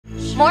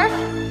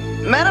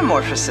Morph?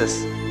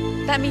 Metamorphosis.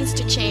 That means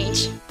to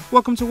change.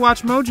 Welcome to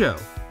Watch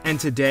Mojo, and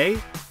today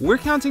we're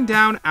counting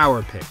down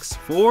our picks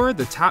for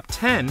the top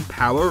 10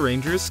 Power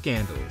Rangers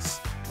scandals.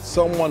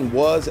 Someone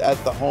was at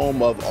the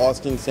home of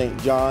Austin St.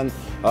 John,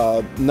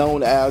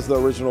 known as the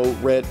original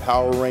Red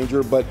Power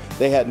Ranger, but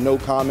they had no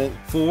comment.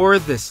 For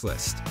this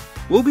list,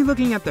 we'll be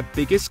looking at the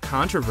biggest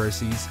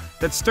controversies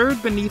that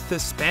stirred beneath the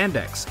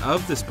spandex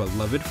of this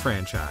beloved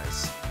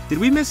franchise. Did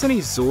we miss any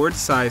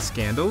Zord-sized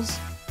scandals?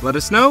 Let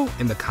us know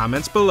in the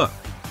comments below.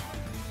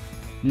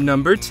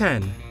 Number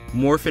 10.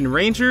 Morphin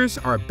Rangers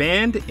are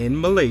banned in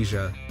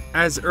Malaysia.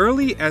 As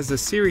early as the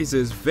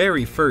series'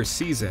 very first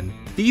season,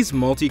 these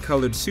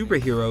multicolored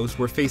superheroes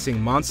were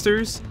facing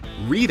monsters,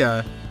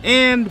 Rita,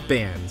 and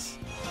bans.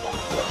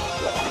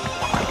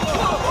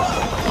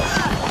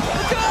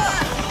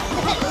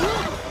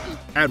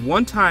 At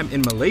one time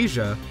in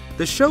Malaysia,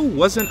 the show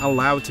wasn't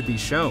allowed to be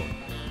shown.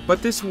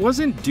 But this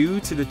wasn't due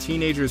to the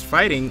teenagers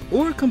fighting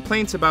or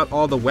complaints about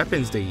all the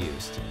weapons they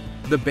used.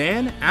 The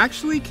ban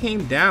actually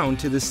came down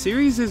to the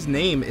series'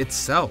 name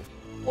itself.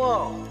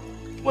 Whoa,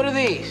 what are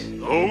these?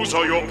 Those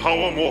are your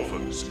power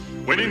morphers.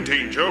 When in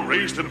danger,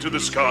 raise them to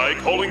the sky,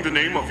 calling the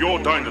name of your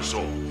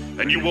dinosaur,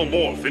 and you will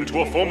morph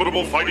into a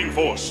formidable fighting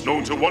force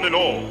known to one and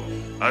all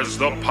as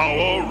the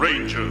Power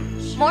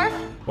Rangers. Morph?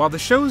 While the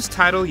show's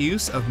title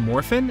use of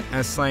Morphin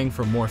as slang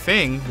for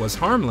morphing was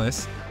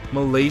harmless,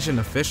 Malaysian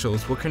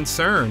officials were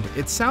concerned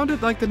it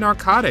sounded like the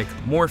narcotic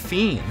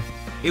morphine.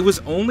 It was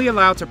only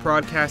allowed to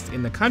broadcast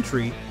in the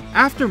country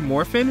after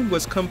Morphin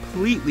was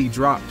completely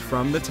dropped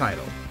from the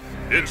title.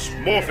 It's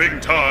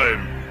morphing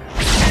time!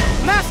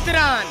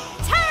 Mastodon!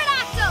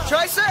 Pterodactyl!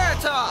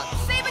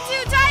 Triceratops!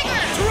 Saber-tooth tiger!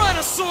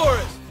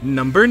 Tyrannosaurus!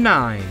 Number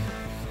 9.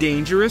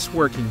 Dangerous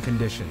working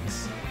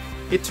conditions.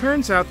 It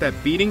turns out that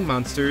beating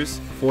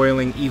monsters,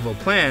 foiling evil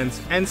plans,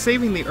 and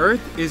saving the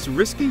Earth is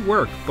risky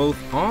work both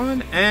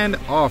on and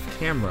off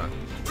camera.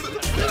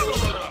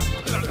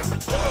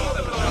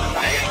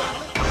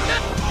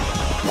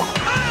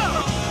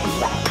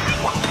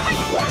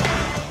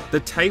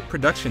 The tight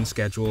production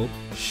schedule,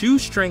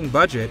 shoestring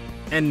budget,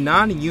 and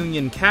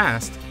non-union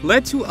cast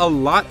led to a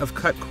lot of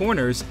cut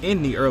corners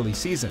in the early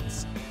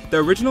seasons. The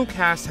original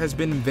cast has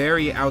been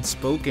very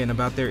outspoken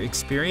about their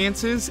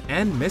experiences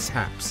and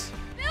mishaps.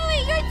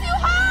 You're too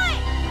high!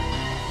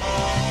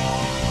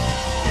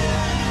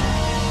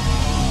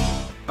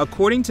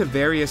 According to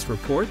various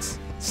reports,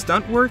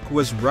 stunt work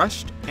was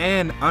rushed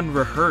and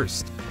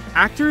unrehearsed.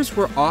 Actors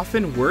were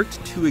often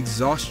worked to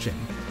exhaustion,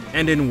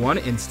 and in one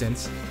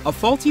instance, a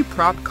faulty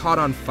prop caught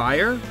on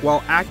fire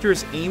while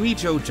actors Amy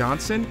Jo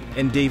Johnson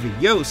and David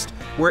Yost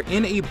were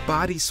in a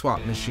body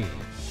swap machine.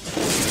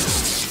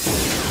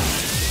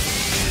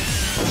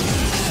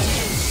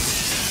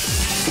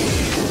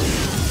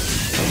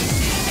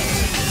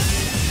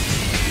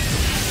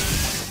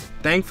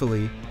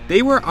 Thankfully,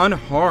 they were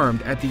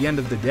unharmed at the end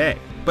of the day,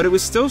 but it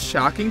was still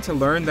shocking to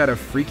learn that a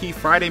Freaky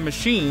Friday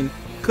machine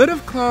could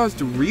have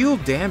caused real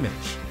damage.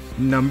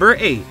 Number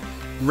 8.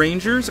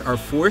 Rangers are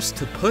forced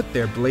to put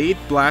their blade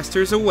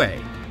blasters away.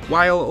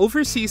 While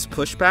overseas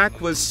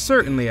pushback was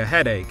certainly a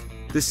headache,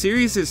 the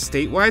series'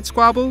 statewide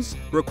squabbles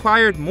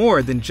required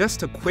more than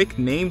just a quick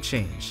name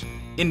change.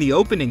 In the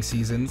opening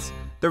seasons,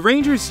 the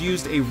Rangers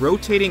used a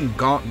rotating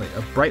gauntlet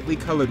of brightly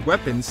colored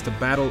weapons to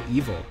battle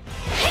evil.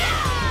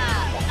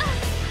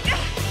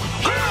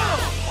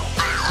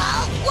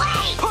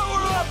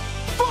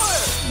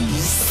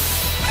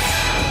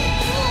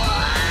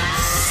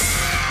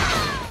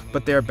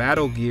 But their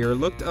battle gear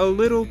looked a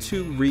little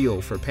too real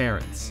for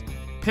parents.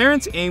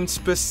 Parents aimed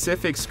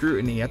specific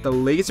scrutiny at the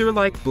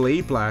laser-like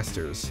blade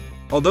blasters.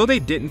 Although they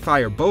didn't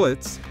fire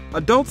bullets,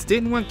 adults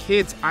didn't want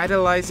kids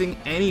idolizing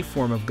any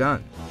form of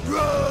gun.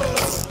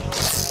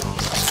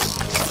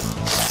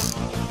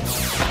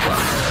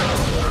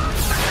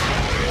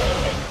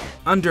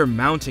 Under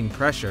mounting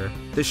pressure,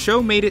 the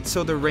show made it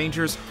so the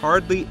Rangers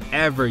hardly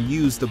ever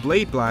used the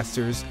blade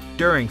blasters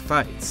during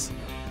fights.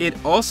 It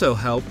also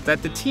helped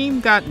that the team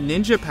got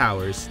ninja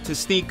powers to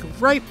sneak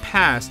right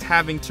past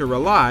having to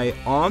rely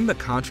on the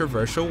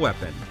controversial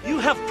weapon. You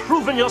have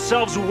proven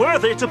yourselves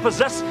worthy to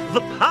possess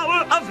the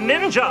power of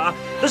ninja.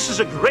 This is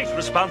a great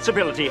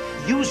responsibility.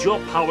 Use your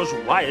powers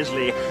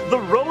wisely. The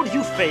road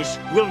you face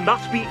will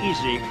not be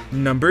easy.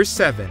 Number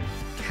 7.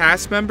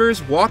 Cast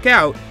members walk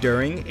out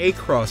during a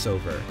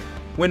crossover.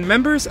 When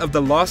members of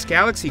the Lost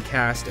Galaxy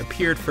cast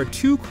appeared for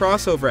 2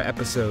 crossover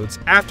episodes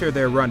after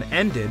their run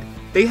ended,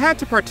 they had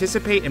to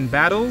participate in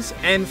battles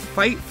and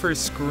fight for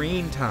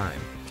screen time.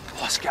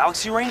 Lost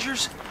Galaxy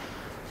Rangers?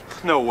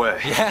 No way.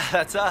 Yeah,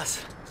 that's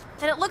us.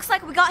 Then it looks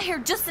like we got here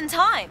just in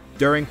time.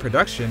 During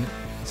production,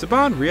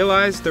 Saban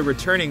realized the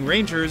returning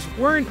Rangers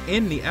weren't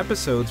in the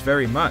episodes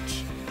very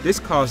much. This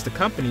caused the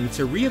company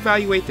to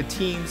reevaluate the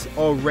team's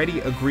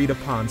already agreed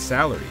upon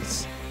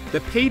salaries.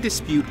 The pay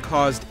dispute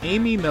caused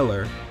Amy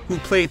Miller, who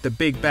played the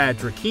big bad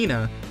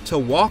Drakina, to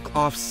walk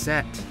off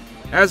set.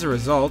 As a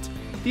result,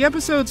 the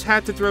episodes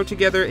had to throw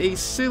together a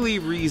silly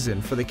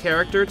reason for the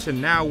character to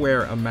now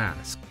wear a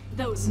mask.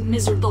 Those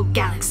miserable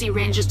Galaxy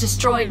Rangers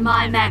destroyed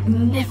my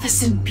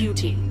magnificent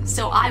beauty,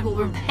 so I will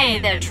repay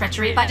their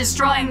treachery by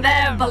destroying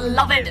their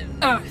beloved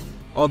Earth.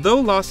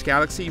 Although Lost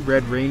Galaxy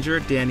Red Ranger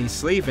Danny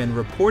Slavin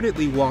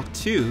reportedly walked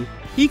too,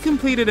 he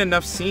completed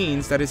enough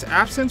scenes that his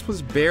absence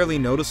was barely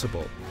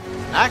noticeable.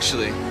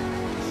 Actually,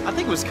 I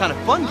think it was kind of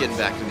fun getting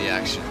back in the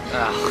action.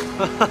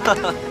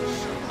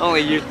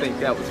 Only you think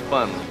that was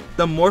fun.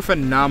 The more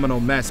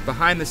phenomenal mess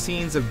behind the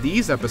scenes of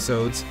these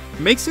episodes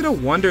makes it a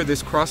wonder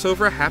this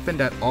crossover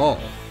happened at all.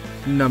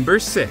 Number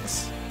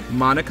 6.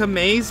 Monica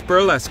May's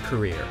burlesque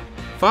career.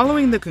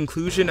 Following the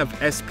conclusion of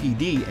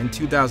SPD in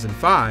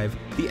 2005,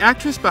 the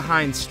actress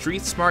behind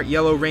Street Smart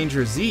Yellow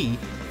Ranger Z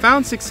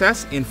found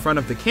success in front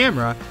of the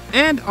camera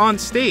and on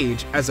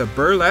stage as a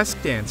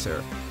burlesque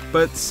dancer.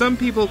 But some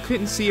people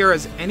couldn't see her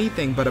as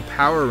anything but a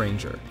Power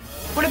Ranger.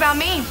 What about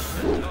me?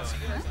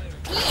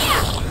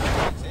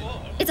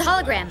 It's a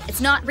hologram.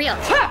 It's not real.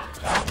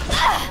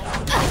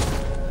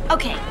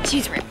 Okay,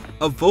 she's real.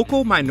 A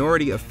vocal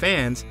minority of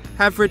fans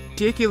have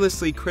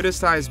ridiculously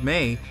criticized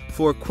May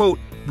for, quote,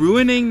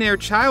 ruining their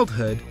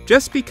childhood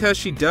just because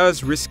she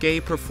does risque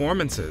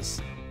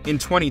performances. In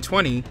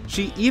 2020,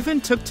 she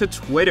even took to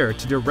Twitter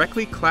to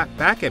directly clap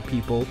back at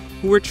people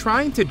who were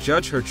trying to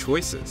judge her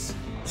choices.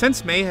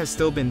 Since May has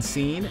still been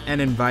seen and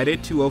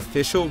invited to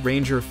official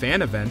Ranger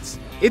fan events,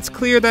 it's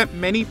clear that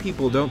many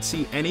people don't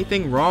see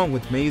anything wrong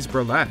with May's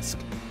burlesque.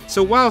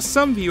 So while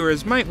some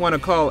viewers might want to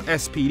call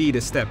SPD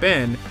to step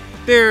in,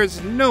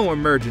 there's no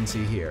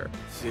emergency here.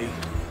 See?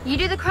 You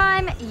do the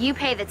crime, you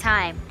pay the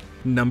time.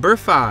 Number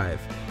 5.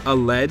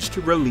 Alleged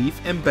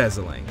relief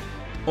embezzling.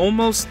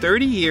 Almost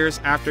 30 years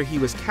after he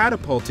was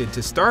catapulted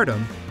to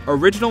stardom,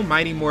 original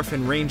Mighty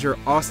Morphin Ranger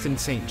Austin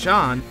St.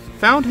 John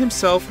found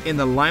himself in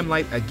the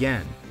limelight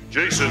again.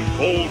 Jason,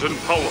 bold and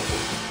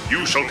powerful,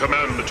 you shall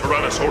command the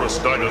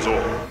Tyrannosaurus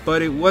dinosaur.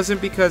 But it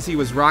wasn't because he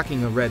was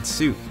rocking a red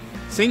suit.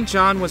 St.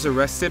 John was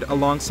arrested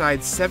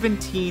alongside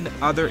 17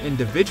 other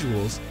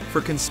individuals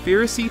for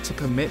conspiracy to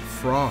commit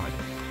fraud.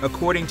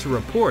 According to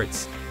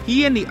reports,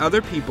 he and the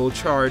other people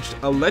charged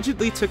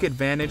allegedly took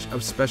advantage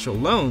of special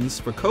loans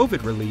for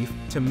COVID relief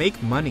to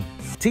make money.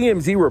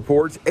 TMZ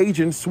reports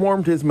agents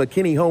swarmed his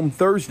McKinney home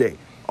Thursday,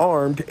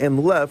 armed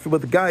and left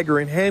with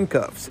Geiger in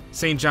handcuffs.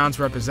 St. John's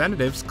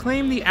representatives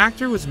claim the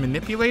actor was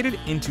manipulated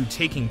into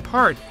taking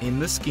part in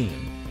the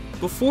scheme.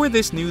 Before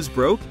this news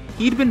broke,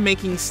 he'd been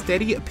making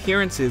steady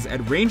appearances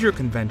at Ranger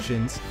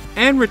conventions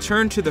and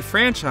returned to the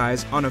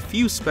franchise on a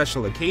few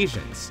special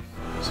occasions.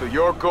 So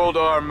you're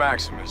Goldar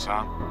Maximus,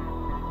 huh?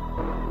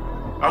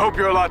 I hope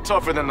you're a lot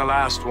tougher than the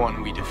last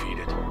one we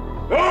defeated.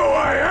 Oh,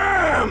 I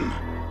am!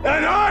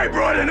 And I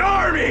brought an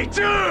army,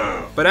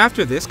 too! But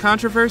after this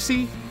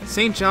controversy,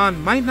 St.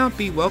 John might not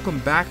be welcome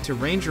back to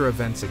Ranger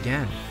events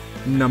again.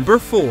 Number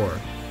 4.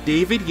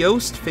 David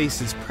Yost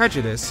faces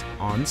prejudice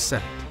on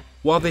set.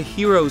 While the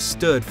heroes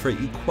stood for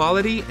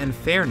equality and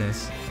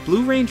fairness,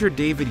 Blue Ranger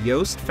David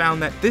Yost found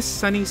that this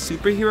sunny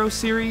superhero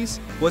series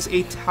was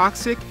a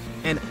toxic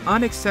and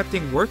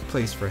unaccepting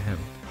workplace for him.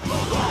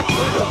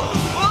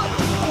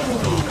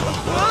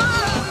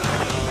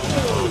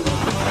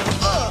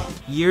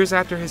 Years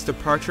after his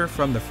departure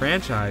from the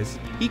franchise,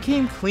 he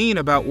came clean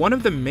about one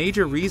of the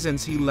major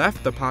reasons he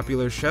left the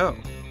popular show.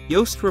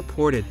 Yost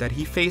reported that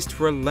he faced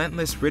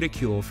relentless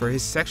ridicule for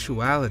his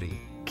sexuality.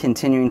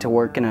 Continuing to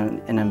work in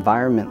an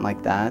environment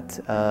like that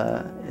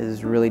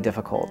is really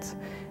difficult.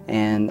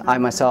 And I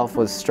myself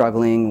was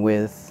struggling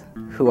with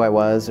who I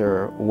was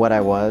or what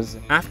I was.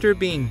 After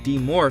being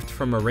demorphed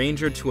from a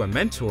ranger to a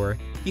mentor,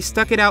 he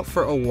stuck it out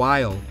for a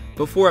while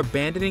before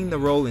abandoning the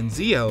role in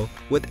Zeo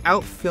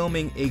without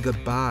filming a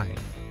goodbye.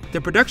 The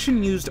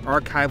production used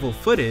archival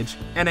footage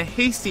and a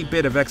hasty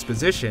bit of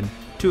exposition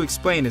to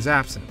explain his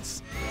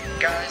absence.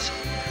 Guys,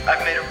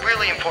 I've made a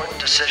really important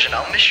decision.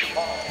 I'll miss you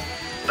all,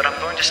 but I'm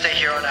going to stay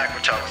here on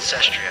Aquatal with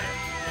Sestria.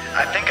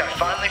 I think I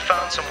finally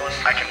found someone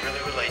I can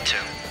really relate to.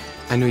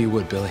 I knew you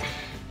would, Billy.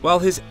 While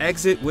his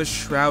exit was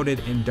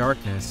shrouded in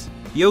darkness,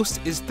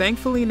 Yost is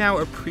thankfully now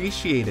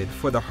appreciated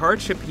for the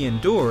hardship he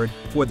endured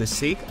for the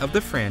sake of the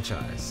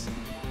franchise.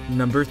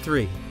 Number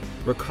 3.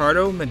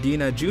 Ricardo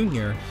Medina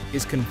Jr.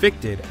 is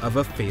convicted of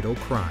a fatal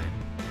crime.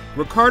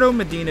 Ricardo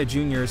Medina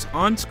Jr.'s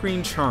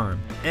on-screen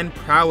charm and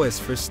prowess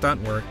for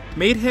stunt work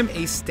made him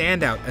a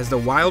standout as the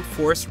Wild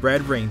Force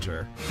Red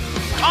Ranger.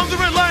 I'm the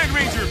Red Lion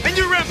Ranger, and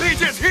your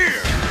rampage is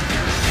here!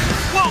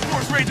 Wild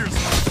Force Rangers!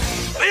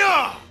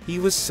 Yeah! He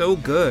was so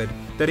good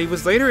that he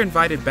was later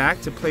invited back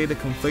to play the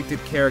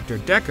conflicted character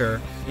Decker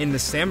in the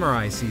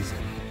Samurai season.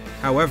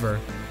 However,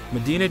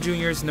 Medina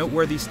Jr.'s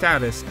noteworthy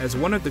status as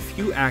one of the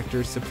few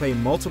actors to play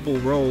multiple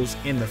roles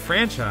in the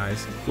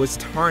franchise was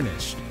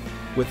tarnished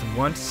with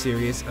one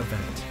serious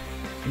event.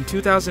 In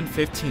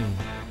 2015,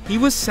 he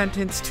was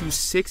sentenced to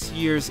 6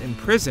 years in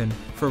prison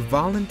for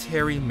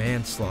voluntary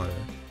manslaughter.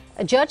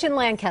 A judge in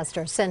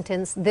Lancaster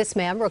sentenced this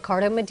man,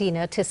 Ricardo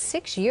Medina, to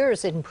 6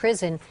 years in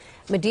prison.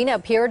 Medina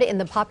appeared in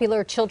the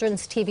popular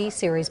children's TV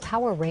series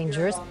Power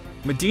Rangers.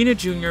 Medina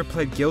Jr.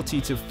 pled guilty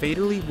to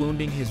fatally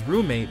wounding his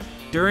roommate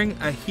during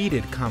a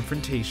heated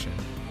confrontation.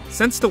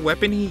 Since the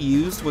weapon he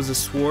used was a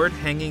sword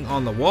hanging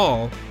on the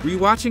wall,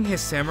 rewatching his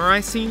samurai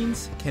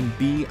scenes can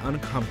be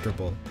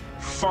uncomfortable.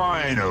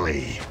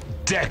 Finally,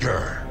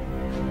 Decker!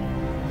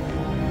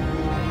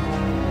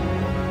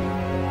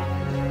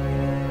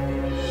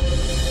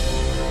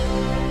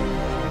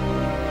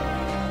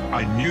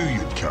 I knew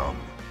you'd come.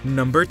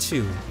 Number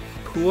 2.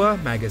 Pua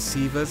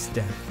Magasiva's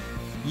death.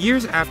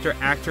 Years after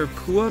actor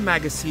Pua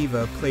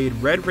Magasiva played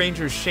Red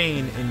Ranger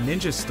Shane in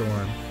Ninja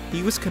Storm,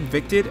 he was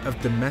convicted of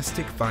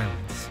domestic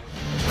violence.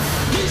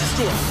 Ninja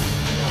Storm!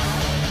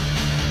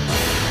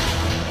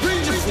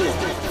 Ranger Form!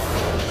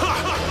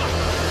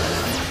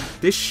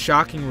 This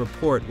shocking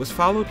report was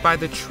followed by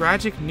the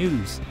tragic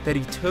news that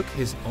he took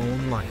his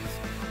own life.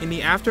 In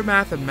the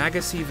aftermath of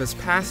Magasiva's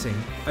passing,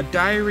 a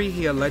diary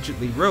he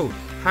allegedly wrote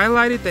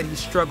highlighted that he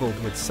struggled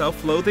with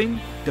self-loathing,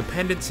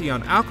 dependency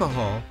on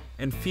alcohol,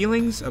 and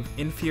feelings of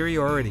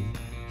inferiority.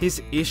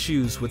 His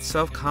issues with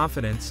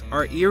self-confidence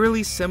are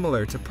eerily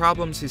similar to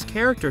problems his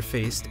character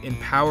faced in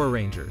Power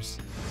Rangers.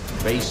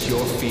 Face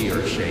your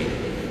fear, Shane.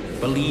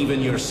 Believe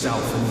in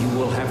yourself and you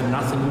will have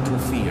nothing to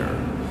fear.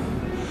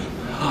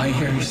 I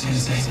hear you,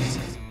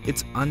 Sensei.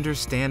 It's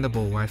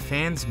understandable why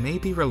fans may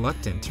be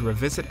reluctant to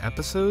revisit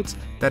episodes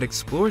that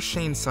explore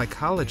Shane's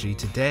psychology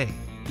today.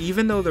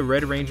 Even though the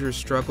Red Ranger's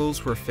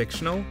struggles were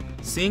fictional,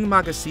 seeing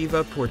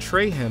Magasiva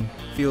portray him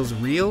feels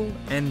real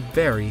and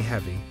very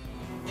heavy.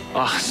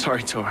 Oh,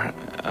 sorry, Tor.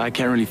 I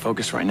can't really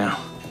focus right now.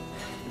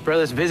 Your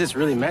brother's visit's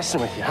really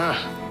messing with you, huh?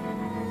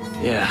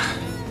 Yeah.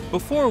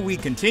 Before we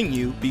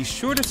continue, be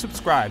sure to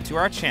subscribe to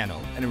our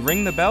channel and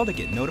ring the bell to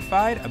get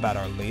notified about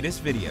our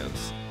latest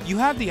videos. You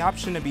have the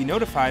option to be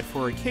notified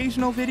for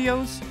occasional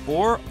videos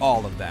or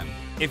all of them.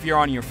 If you're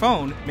on your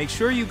phone, make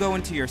sure you go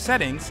into your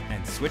settings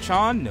and switch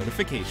on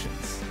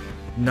notifications.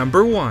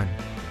 Number 1.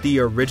 The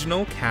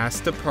original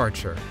cast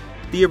departure.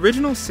 The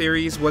original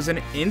series was an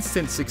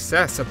instant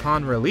success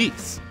upon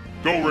release.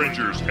 Go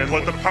Rangers and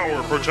let the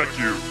power protect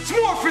you. It's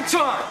Morphin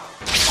time!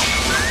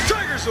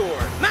 Tiger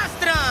Zord!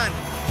 Mastodon!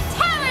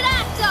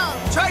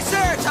 Pterodactyl!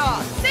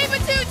 Triceratops!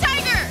 Saber-tooth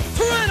tiger!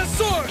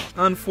 Tyrannosaurus!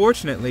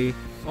 Unfortunately,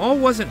 all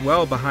wasn't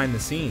well behind the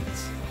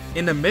scenes.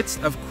 In the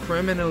midst of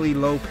criminally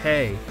low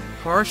pay,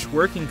 harsh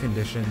working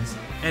conditions,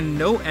 and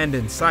no end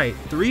in sight,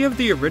 3 of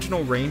the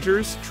original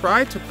Rangers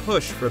tried to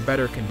push for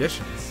better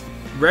conditions.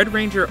 Red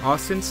Ranger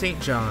Austin St.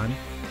 John,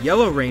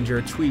 Yellow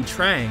Ranger Tui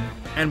Trang,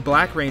 and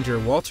Black Ranger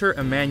Walter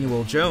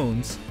Emmanuel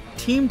Jones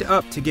teamed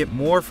up to get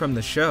more from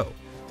the show.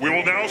 We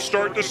will now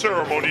start the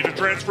ceremony to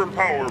transfer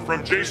power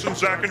from Jason,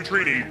 Zach, and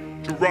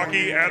Trini to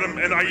Rocky, Adam,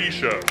 and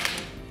Aisha.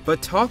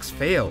 But talks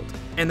failed,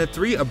 and the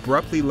 3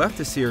 abruptly left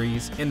the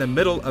series in the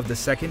middle of the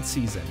 2nd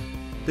season.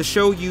 The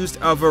show used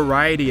a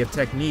variety of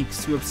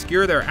techniques to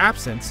obscure their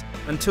absence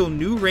until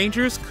new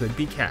Rangers could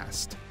be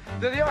cast.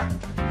 There they are!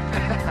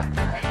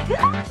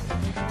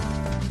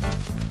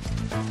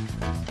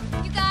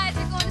 You guys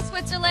are going to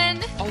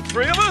Switzerland? All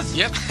 3 of us?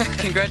 Yep.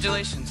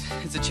 Congratulations.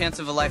 It's a chance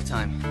of a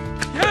lifetime.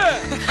 Yeah!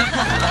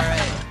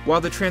 Alright.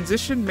 While the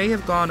transition may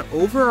have gone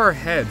over our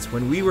heads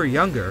when we were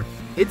younger,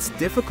 it's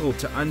difficult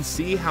to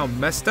unsee how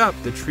messed up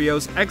the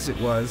trio's exit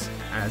was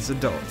as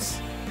adults.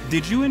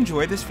 Did you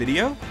enjoy this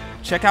video?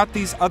 Check out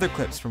these other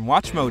clips from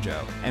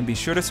WatchMojo and be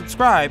sure to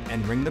subscribe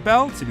and ring the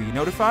bell to be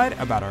notified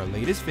about our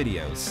latest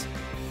videos.